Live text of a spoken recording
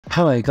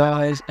Hello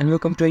guys, and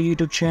welcome to our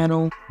YouTube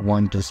channel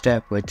One to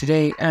Step, where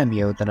today I'm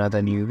here with another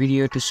new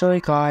video to show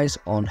you guys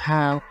on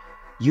how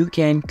you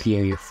can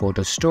clear your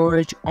photo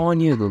storage on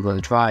your Google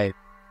Drive.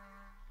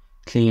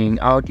 Clearing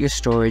out your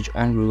storage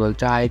on Google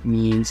Drive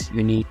means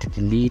you need to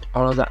delete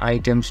all of the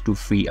items to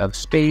free up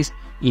space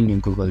in your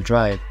Google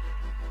Drive.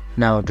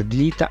 Now, to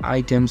delete the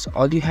items,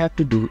 all you have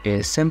to do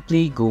is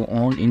simply go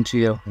on into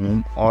your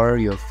home or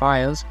your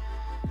files,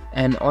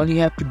 and all you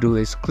have to do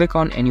is click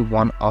on any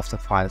one of the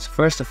files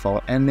first of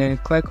all, and then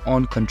click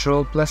on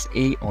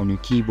Ctrl+A on your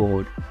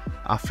keyboard.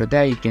 After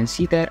that, you can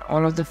see that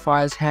all of the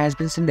files has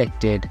been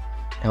selected.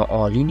 Now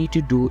all you need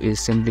to do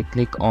is simply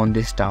click on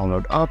this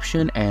download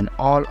option, and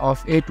all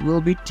of it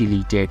will be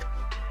deleted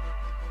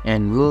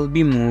and will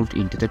be moved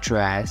into the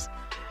trash.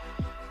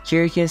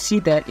 Here you can see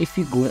that if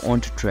you go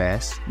on to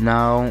trash,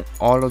 now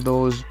all of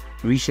those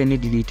recently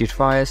deleted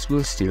files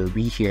will still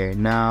be here.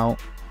 Now,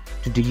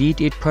 to delete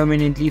it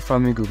permanently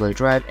from your Google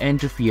Drive and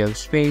to free up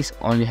space,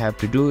 all you have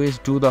to do is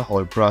do the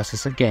whole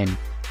process again.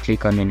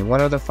 Click on any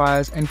one of the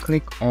files and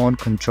click on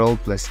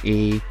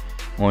Ctrl+A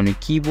on your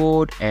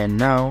keyboard, and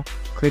now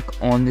click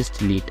on this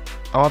delete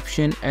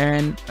option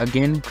and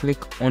again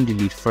click on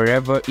delete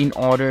forever in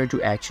order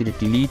to actually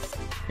delete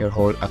your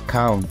whole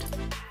account.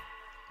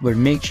 But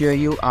make sure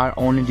you are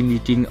only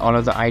deleting all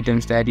of the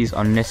items that is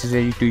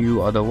unnecessary to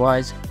you,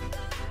 otherwise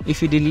if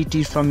you delete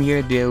it from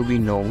here, there will be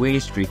no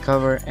ways to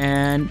recover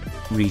and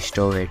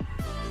restore it.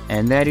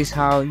 And that is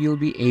how you'll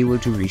be able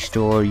to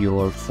restore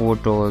your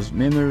photos,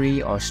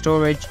 memory or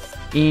storage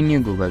in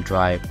your Google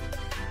Drive.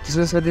 This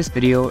was for this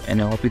video,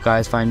 and I hope you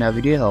guys find our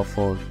video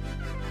helpful.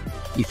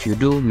 If you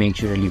do, make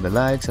sure to leave a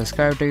like,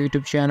 subscribe to our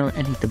YouTube channel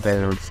and hit the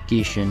bell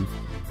notification.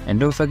 And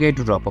don't forget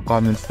to drop a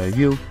comment for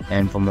review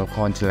and for more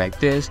content like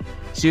this.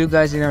 See you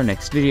guys in our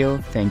next video.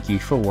 Thank you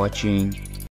for watching.